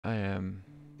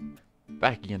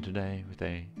back again today with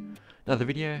another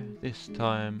video. This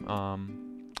time,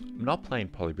 I'm not playing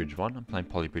Polybridge 1, I'm playing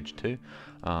Polybridge 2.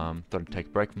 Thought I'd take a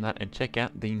break from that and check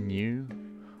out the new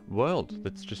world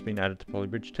that's just been added to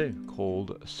Polybridge 2,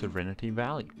 called Serenity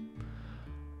Valley.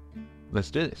 Let's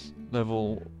do this.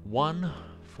 Level 1,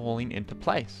 falling into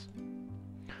place.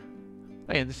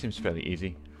 Oh yeah, this seems fairly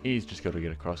easy. E's just got to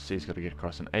get across, C's got to get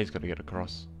across, and A's got to get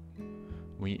across.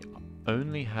 We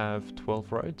only have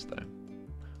 12 roads though.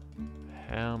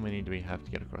 How many do we have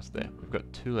to get across there? We've got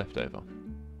 2 left over.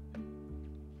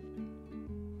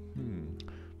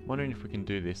 Wondering if we can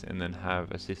do this and then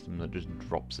have a system that just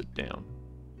drops it down.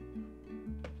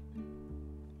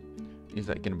 Is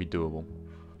that going to be doable?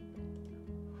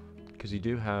 Because you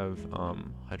do have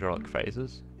hydraulic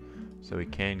phases, so we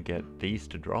can get these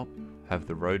to drop, have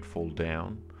the road fall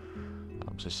down,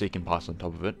 so C can pass on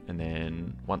top of it, and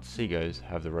then once C goes,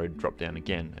 have the road drop down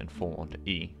again and fall onto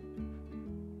E.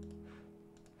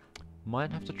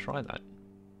 Might have to try that.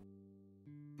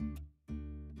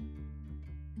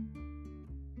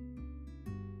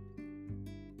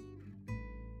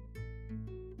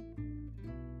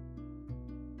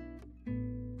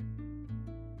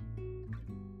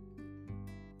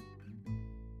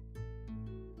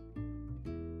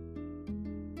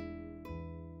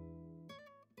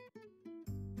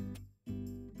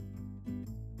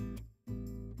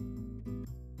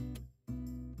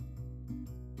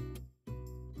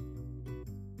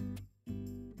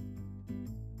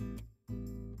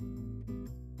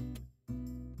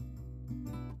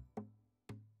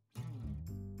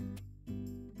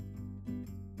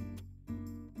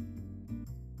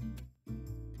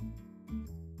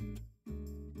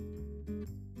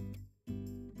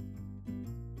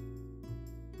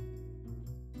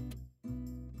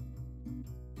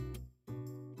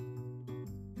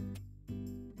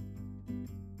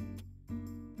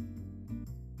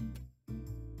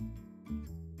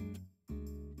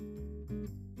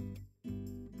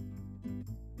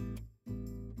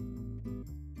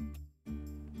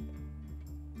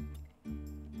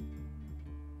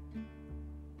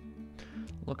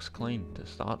 Looks clean to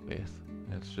start with,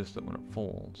 it's just that when it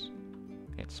falls,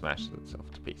 it smashes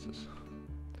itself to pieces.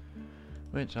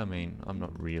 Which, I mean, I'm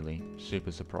not really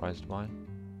super surprised by,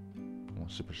 or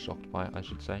super shocked by, I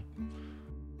should say.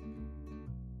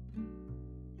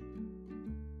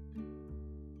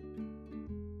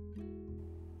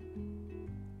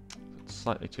 It's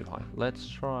slightly too high. Let's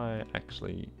try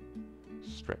actually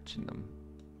stretching them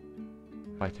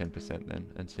by 10% then,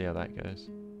 and see how that goes.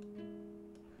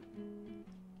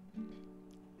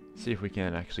 See if we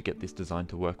can actually get this design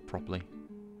to work properly.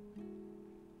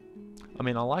 I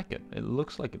mean, I like it. It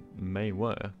looks like it may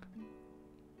work.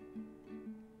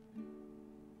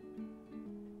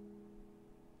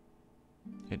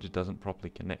 It just doesn't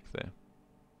properly connect there.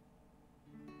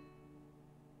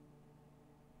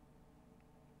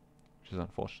 Which is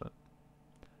unfortunate.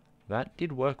 That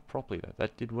did work properly though.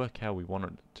 That did work how we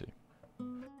wanted it to.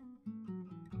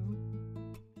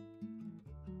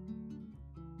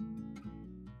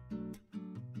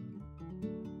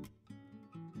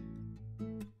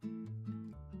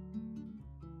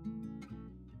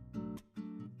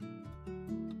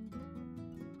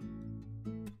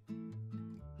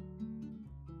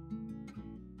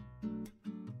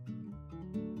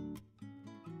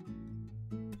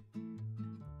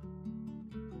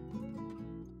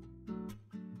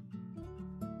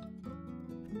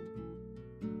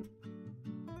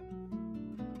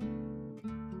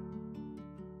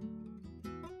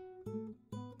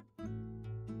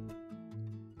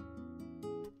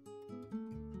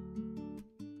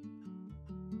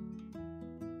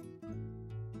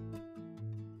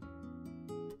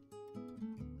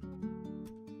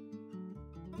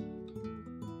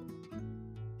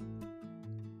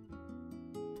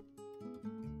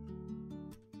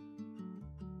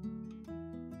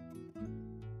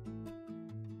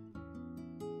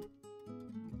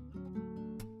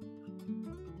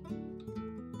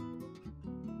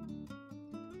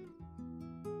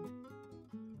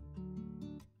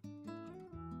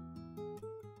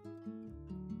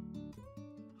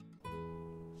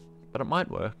 But it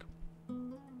might work.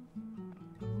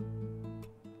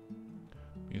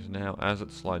 Because now as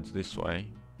it slides this way,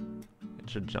 it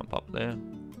should jump up there.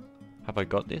 Have I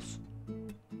got this?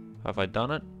 Have I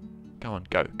done it? Go on,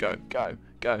 go, go, go,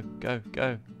 go, go,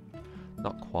 go.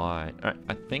 Not quite. Alright,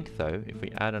 I think though, if we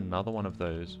add another one of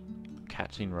those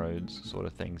catching roads sort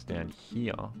of things down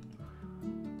here,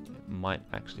 it might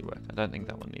actually work. I don't think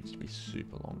that one needs to be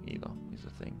super long either, is the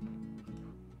thing.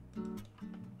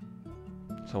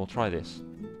 So we'll try this,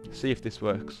 see if this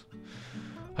works.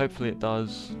 Hopefully it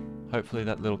does. Hopefully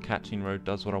that little catching road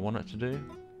does what I want it to do.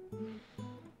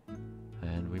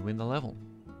 And we win the level.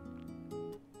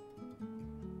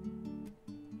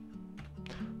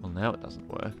 Well, now it doesn't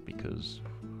work because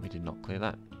we did not clear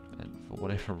that. And for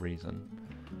whatever reason,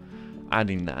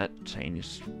 adding that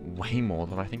changed way more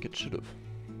than I think it should have.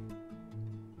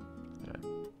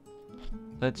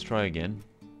 Let's try again.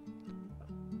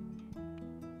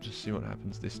 Just see what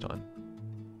happens this time.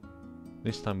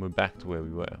 This time we're back to where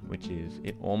we were, which is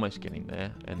it almost getting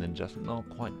there, and then just not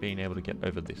quite being able to get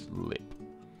over this lip.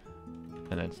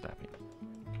 And then snapping.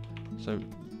 So,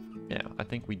 yeah, I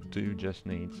think we do just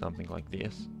need something like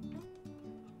this.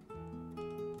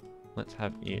 Let's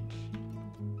have it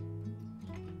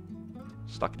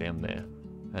stuck down there,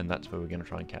 and that's where we're going to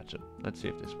try and catch it. Let's see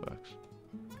if this works.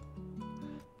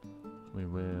 We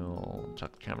will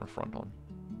chuck the camera front on,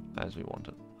 as we want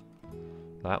it.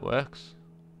 That works.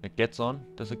 It gets on.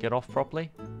 Does it get off properly?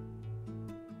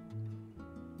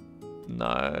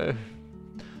 No.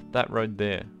 That road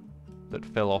there that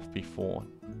fell off before.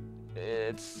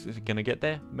 Is it gonna get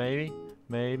there? Maybe.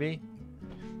 Maybe.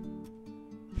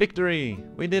 Victory!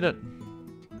 We did it!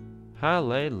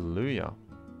 Hallelujah.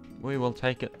 We will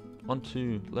take it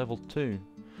onto level 2.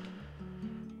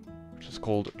 Which is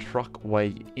called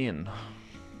Truckway Inn.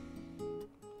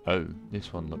 Oh,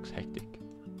 this one looks hectic.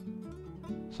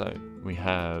 So, we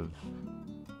have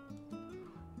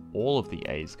all of the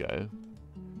A's go,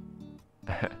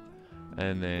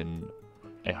 and then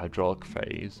a hydraulic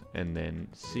phase, and then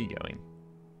C going.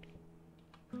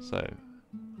 So,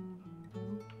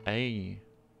 A,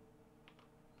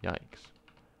 yikes.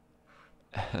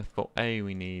 For A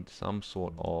we need some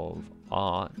sort of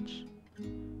arch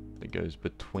that goes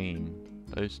between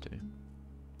those two.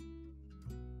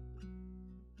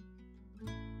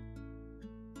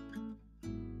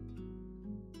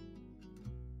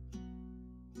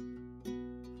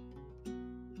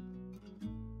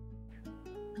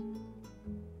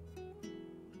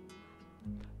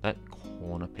 That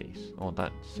corner piece, or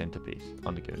that centerpiece,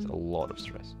 undergoes a lot of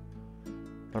stress.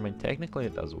 But I mean, technically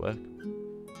it does work.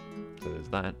 So there's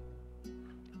that.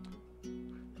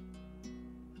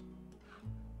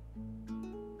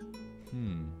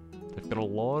 They've got a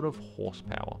lot of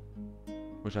horsepower,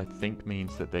 which I think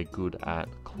means that they're good at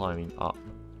climbing up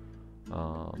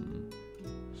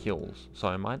hills. So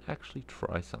I might actually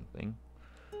try something.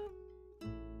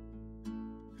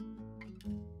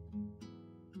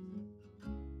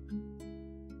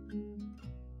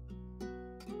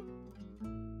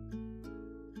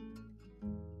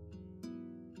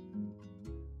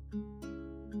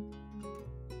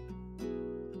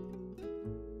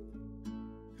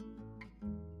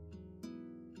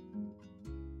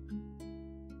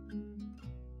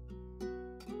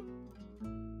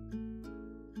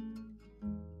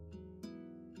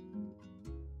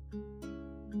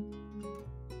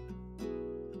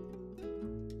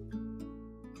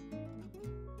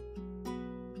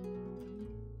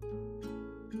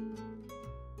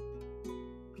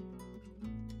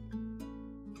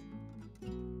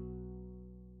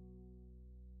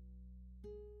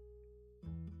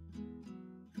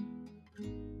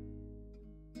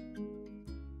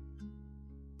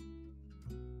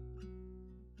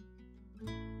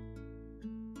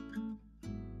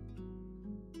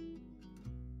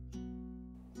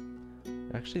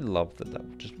 I actually love that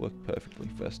that just worked perfectly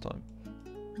first time.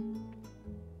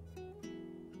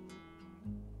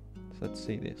 So let's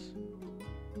see this.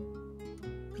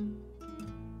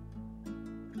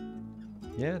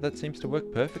 Yeah, that seems to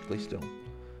work perfectly still.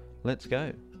 Let's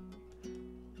go.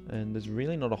 And there's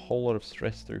really not a whole lot of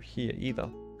stress through here either.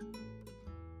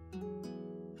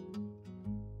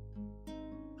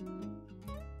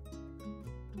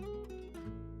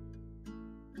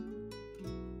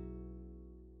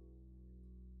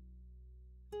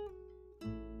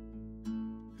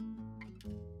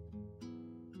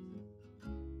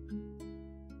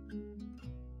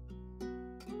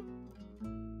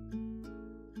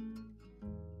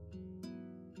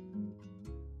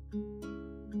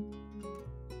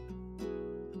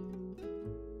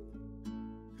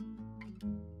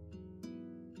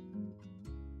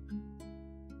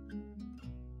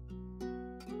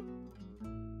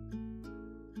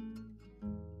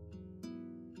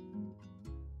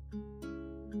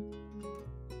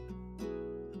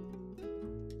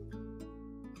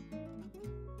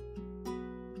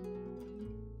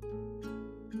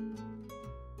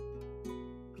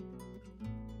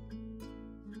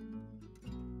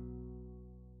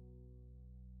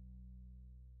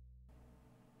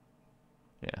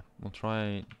 Yeah, we'll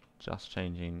try just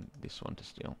changing this one to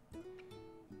steel.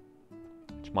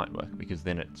 Which might work, because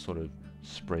then it sort of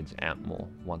spreads out more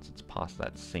once it's past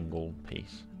that single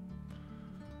piece.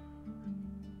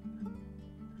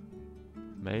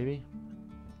 Maybe?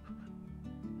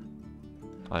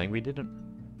 I think we did it.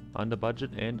 Under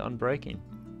budget and unbreaking.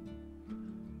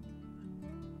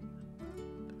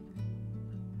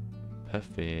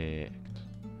 Perfect.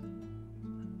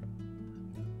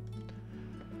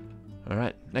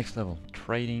 Alright, next level.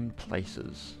 Trading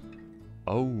places.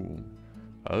 Oh.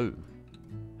 Oh.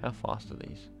 How fast are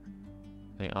these?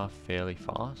 They are fairly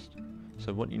fast.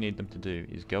 So what you need them to do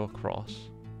is go across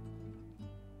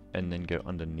and then go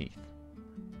underneath.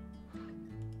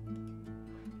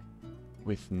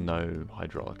 With no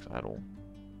hydraulics at all.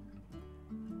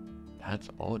 That's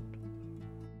odd.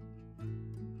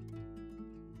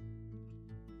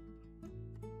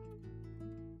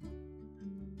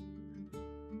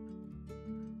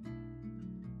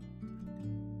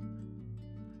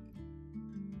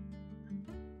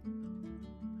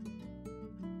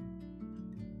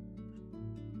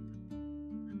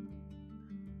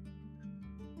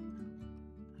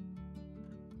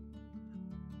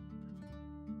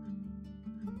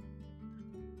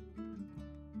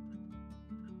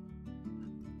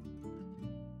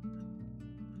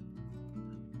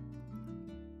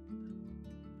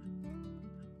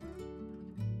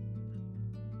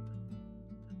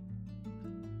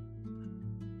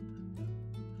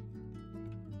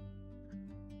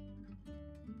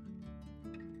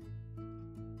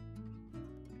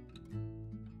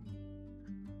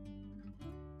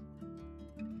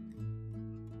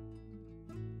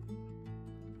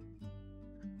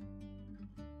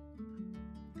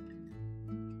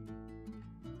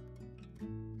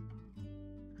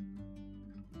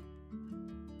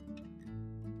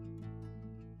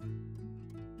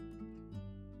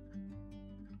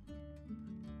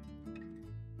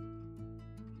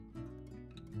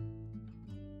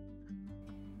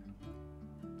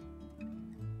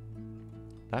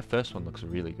 That first one looks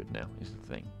really good now, is the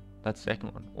thing. That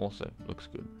second one also looks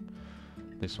good.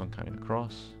 This one coming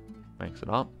across, makes it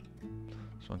up.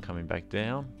 This one coming back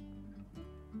down.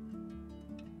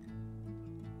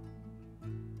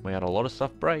 We had a lot of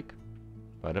stuff break,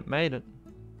 but it made it.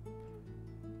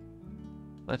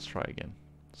 Let's try again.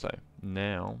 So,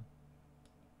 now,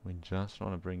 we just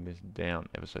want to bring this down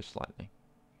ever so slightly.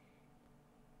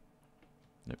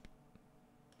 Nope.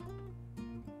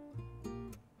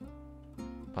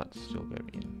 But still go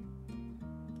in.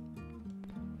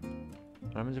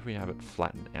 What happens if we have it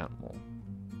flatten out more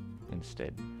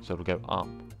instead? So it'll go up,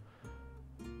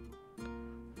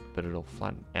 but it'll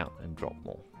flatten out and drop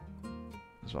more.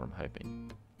 That's what I'm hoping.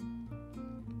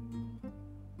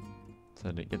 So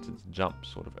that it gets its jump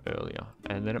sort of earlier.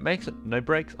 And then it makes it. No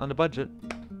breaks, under budget.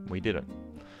 We did it.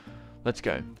 Let's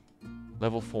go.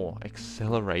 Level 4,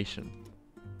 acceleration.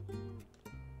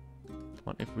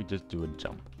 What if we just do a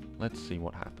jump? Let's see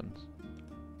what happens.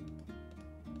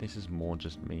 This is more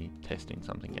just me testing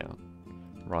something out,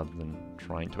 rather than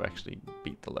trying to actually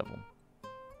beat the level.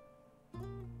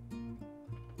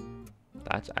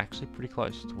 That's actually pretty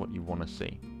close to what you want to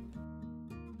see.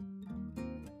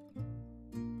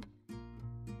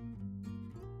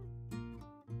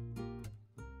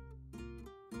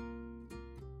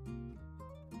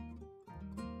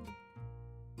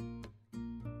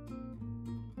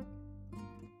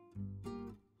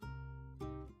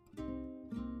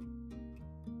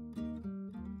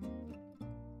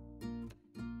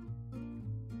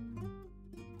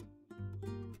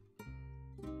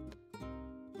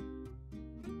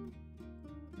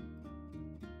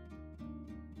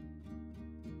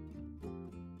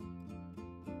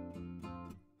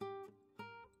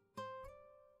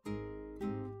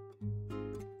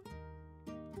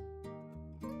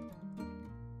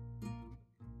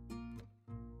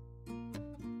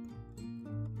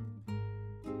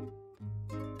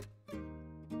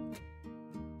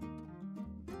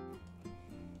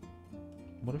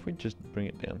 What if we just bring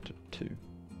it down to 2?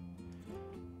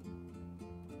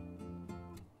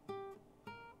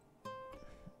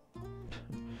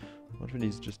 What if it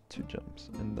is just 2 jumps,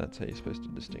 and that's how you're supposed to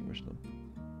distinguish them?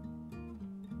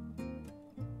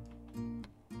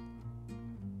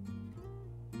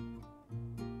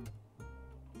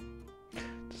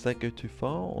 Does that go too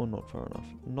far or not far enough?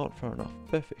 Not far enough.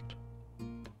 Perfect.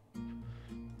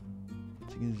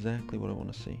 That's exactly what I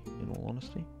want to see, in all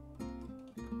honesty.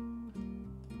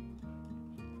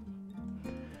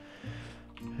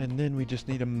 And then we just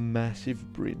need a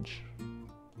massive bridge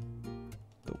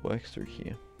that works through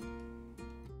here.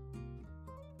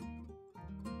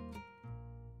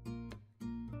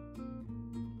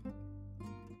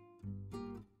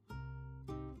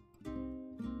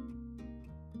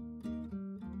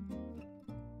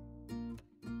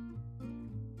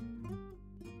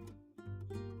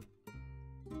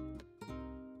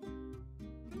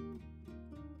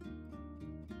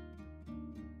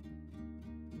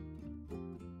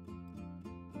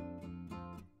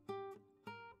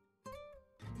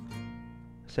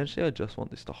 Essentially, I just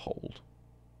want this to hold.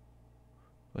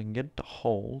 If I can get it to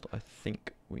hold, I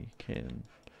think we can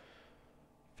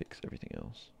fix everything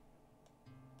else.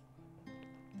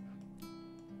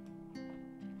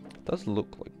 It does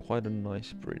look like quite a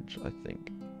nice bridge, I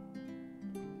think.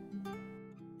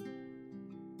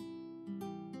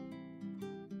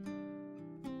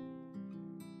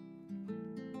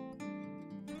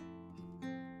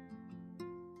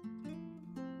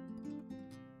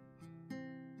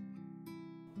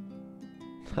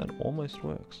 That almost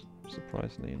works,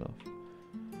 surprisingly enough.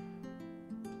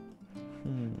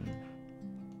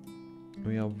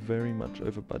 We are very much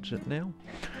over budget now,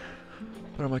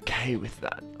 but I'm okay with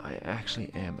that. I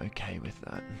actually am okay with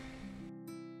that.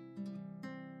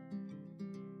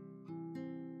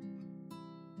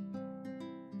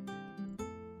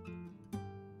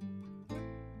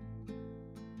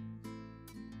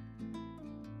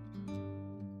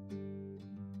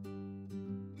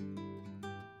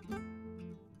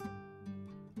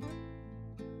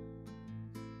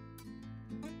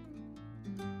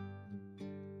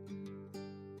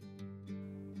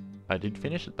 I did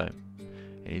finish it though.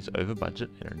 It is over budget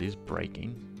and it is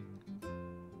breaking,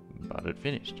 but it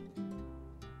finished.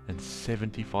 And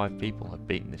 75 people have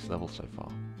beaten this level so far.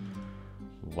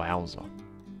 Wowza.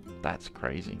 That's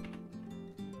crazy.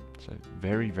 So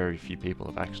very, very few people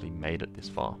have actually made it this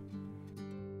far.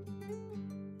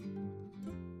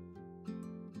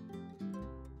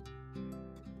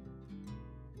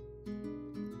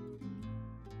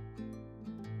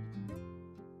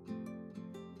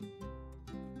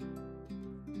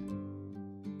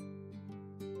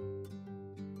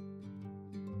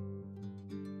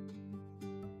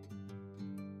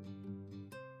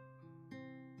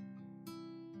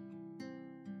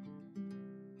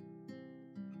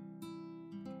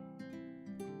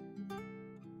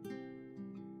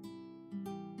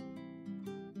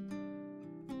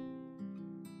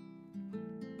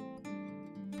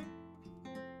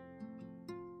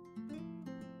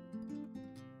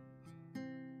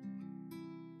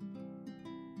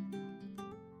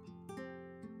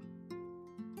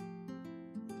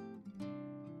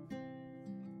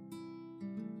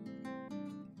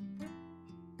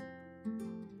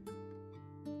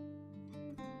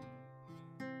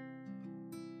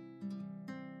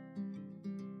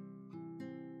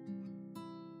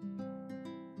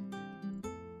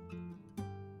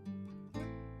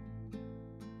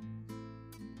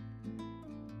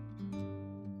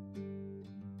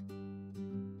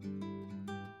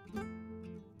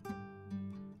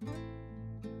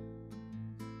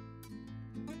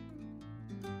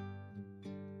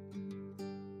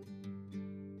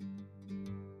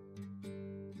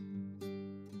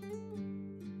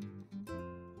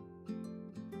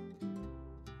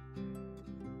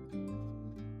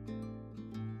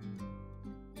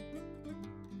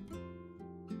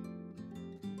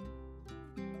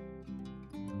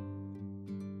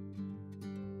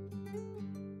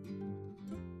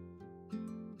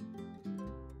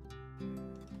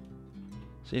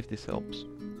 See if this helps.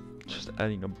 Just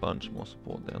adding a bunch more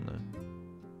support down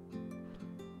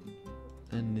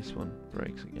there. And this one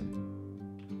breaks again.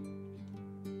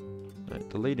 Alright,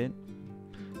 delete it.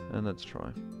 And let's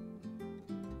try.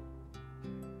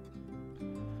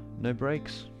 No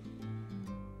breaks.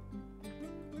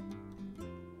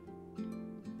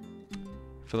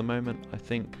 For the moment, I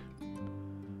think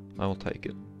I will take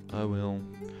it. I will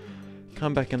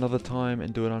come back another time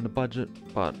and do it under budget,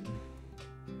 but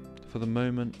for the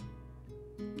moment,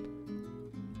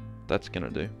 that's gonna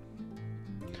do.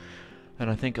 And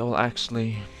I think I will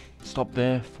actually stop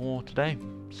there for today.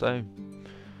 So,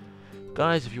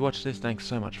 guys, if you watch this, thanks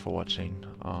so much for watching.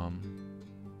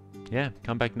 Yeah,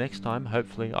 come back next time.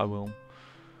 Hopefully I will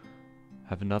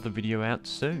have another video out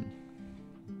soon.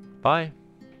 Bye.